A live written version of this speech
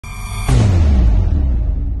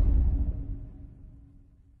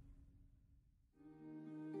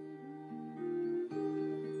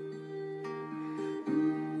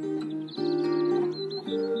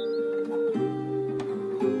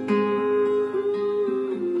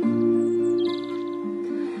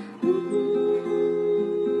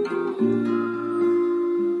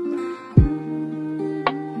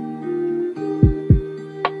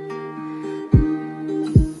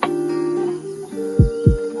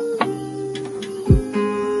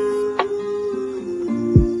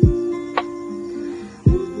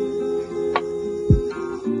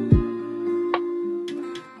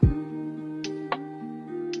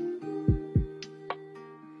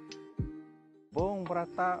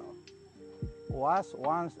Bratak was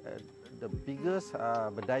once the biggest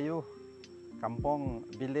Badayu kampung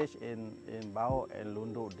village in Bau and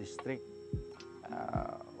Lundu district.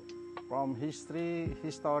 From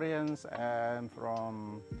historians and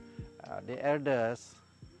from the elders,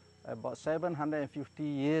 about 750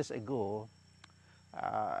 years ago,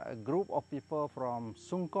 a group of people from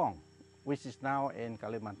Sungkong, which is now in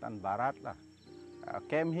Kalimantan Barat,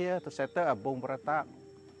 came here to settle at Bung Bratak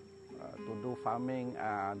to do farming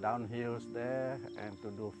downhills there and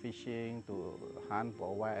to do fishing, to hunt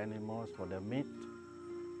for wild animals for the meat.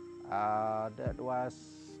 That was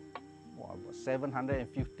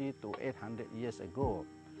 750 to 800 years ago.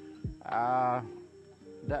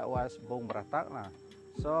 That was Bung Bratak.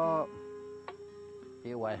 So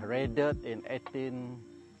it was raided in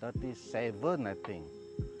 1837, I think,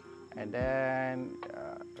 and then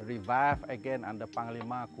revived again under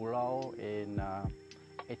Panglima Kulau in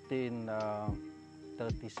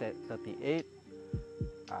 1838.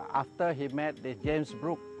 After he met the James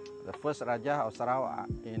Brooke, the first Raja of Sarawak,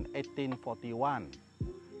 in 1841.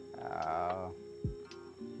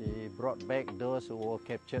 He brought back those who were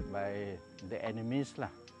captured by the enemies.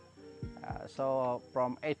 So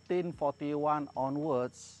from 1841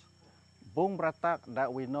 onwards, Bung Bratak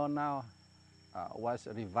that we know now was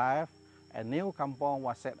revived. A new kampong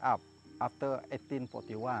was set up after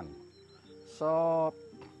 1841. So,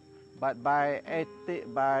 but by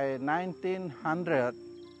 1900,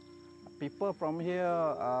 people from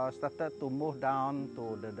here started to move down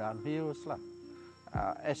to the downhills,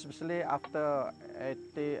 especially after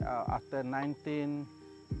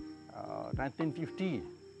 1950.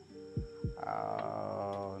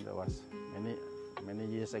 That was many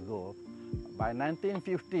years ago. By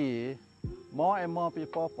 1950, more and more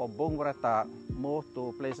people from Bung Bratak moved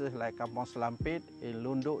to places like Kampung Selampit in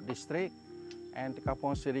Lundu district and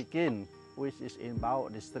Kampung Sirikin, which is in Bau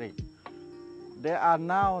district. There are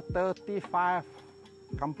now 35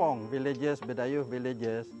 kampong villages, Badayu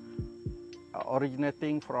villages,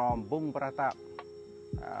 originating from Bung Bratak.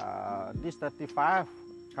 These 35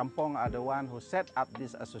 kampong are the ones who set up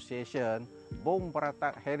this association, Bung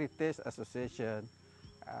Bratak Heritage Association,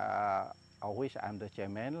 of which I'm the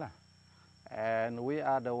chairman. And we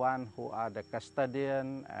are the ones who are the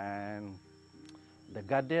custodian and the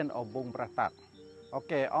guardian of Bung Bratak.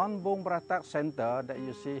 Okay, on Bung Bratak Center that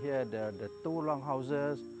you see here, the two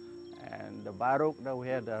longhouses and the baruk that we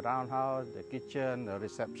have, the roundhouse, the kitchen, the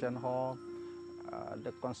reception hall,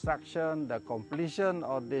 the construction, the completion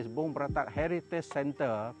of this Bung Bratak Heritage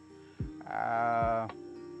Centre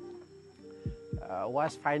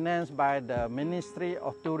was financed by the Ministry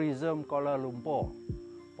of Tourism Kuala Lumpur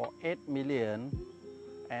for 8 million,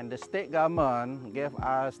 and the state government gave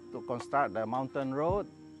us to construct the mountain road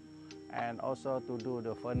and also to do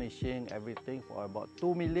the furnishing, everything, for about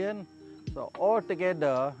 2 million. So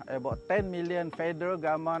altogether, about 10 million federal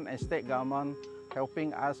government and state government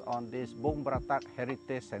helping us on this Bung Bratak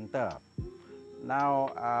Heritage Centre. Now,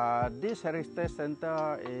 this Heritage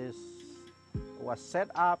Centre was set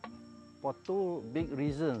up for two big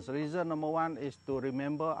reasons. Reason number one is to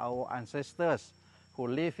remember our ancestors who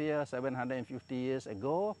lived here 750 years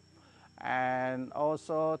ago, and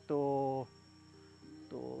also to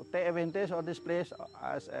take advantage of this place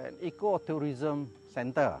as an eco-tourism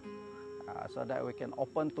center, so that we can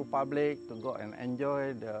open to public to go and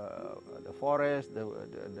enjoy the forest, the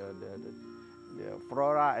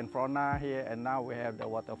flora and fauna here, and now we have the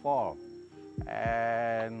waterfall.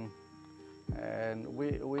 And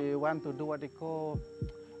we want to do what they call,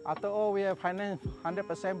 after all, we have financed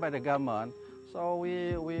 100% by the government, so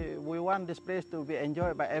we want this place to be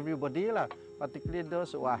enjoyed by everybody, particularly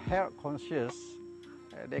those who are health conscious.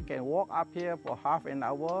 They can walk up here for half an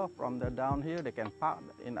hour from the downhill. They can park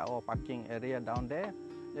in our parking area down there.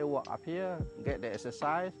 They walk up here, get the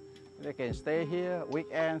exercise. They can stay here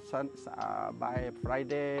weekends, by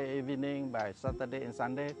Friday evening, by Saturday and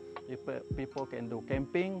Sunday. People can do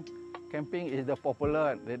camping. Camping is the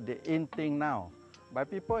popular, the in thing now. By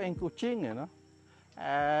people in Kuching, you know.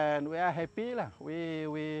 And we are happy.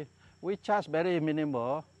 We charge very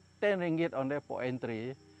minimal, 10 ringgit on there for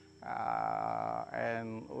entry.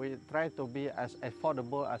 And we try to be as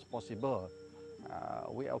affordable as possible.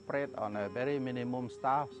 We operate on a very minimum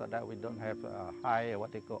staff so that we don't have a high,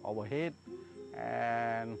 what they call, overhead.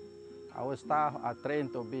 And our staff are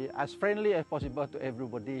trained to be as friendly as possible to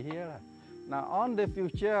everybody here. Now, on the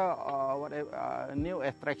future, new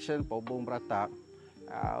attraction for Bung Bratak,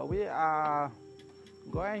 we are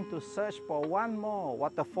going to search for one more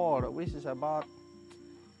waterfall, which is about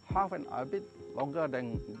a bit longer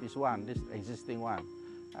than this one, this existing one.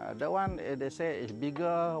 The one they say is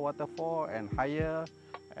bigger waterfall and higher,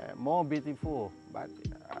 more beautiful. But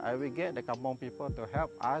I will get the Kampong people to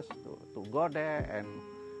help us to go there and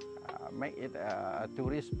make it a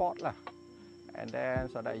tourist spot lah. And then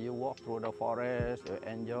so that you walk through the forest, you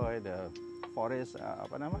enjoy the forest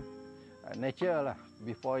nature lah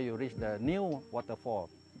before you reach the new waterfall.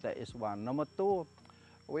 That is one. Number two,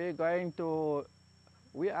 we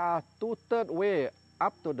are 2/3 way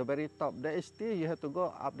up to the very top. There is still you have to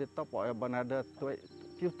go up the top for another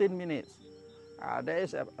 15 minutes. There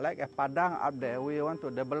is like a padang up there. We want to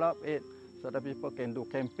develop it so that people can do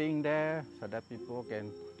camping there, so that people can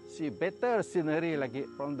see better scenery like it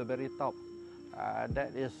from the very top.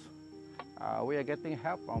 That is, we are getting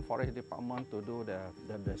help from forest department to do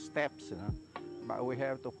the steps, you know. But we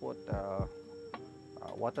have to put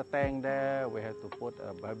water tank there. We have to put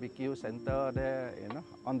a barbecue center there, you know,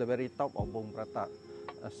 on the very top of Bung Bratak.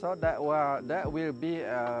 So that will be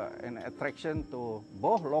an attraction to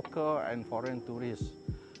both local and foreign tourists.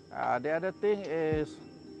 The other thing is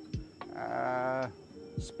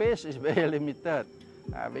space is very limited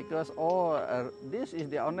because this is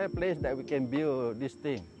the only place that we can build this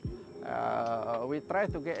thing. We try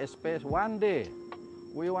to get a space one day.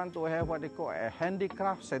 We want to have what they call a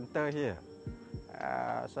handicraft center here,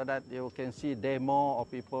 so that you can see demo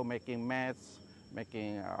of people making mats,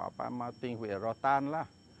 making things with rotan lah,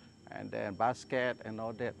 and then basket and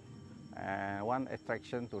all that. And one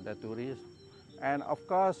attraction to the tourists. And of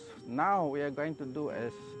course, now we are going to do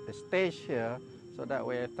a stage here, so that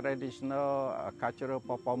we have traditional cultural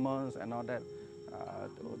performance and all that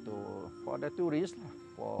for the tourists,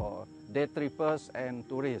 for day trippers and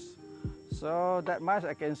tourists. So that much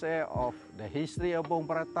I can say of the history of Bung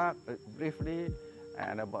Bratak briefly,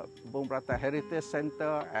 and about Bung Bratak Heritage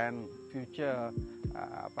Centre and future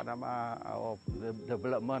our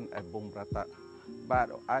development at Bung Bratak. But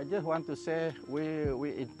I just want to say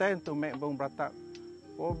we intend to make Bung Bratak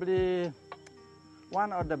probably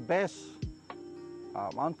one of the best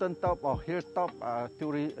mountaintop or hilltop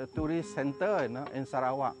tourist center, you know, in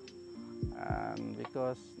Sarawak. And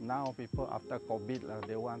because now people after COVID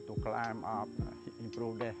they want to climb up,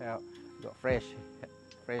 improve their health, got fresh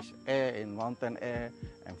air in mountain air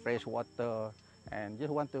and fresh water, and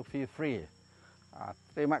just want to feel free.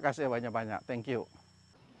 Terima kasih banyak-banyak. Thank you.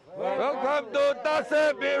 Welcome to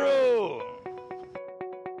Tasik Biru.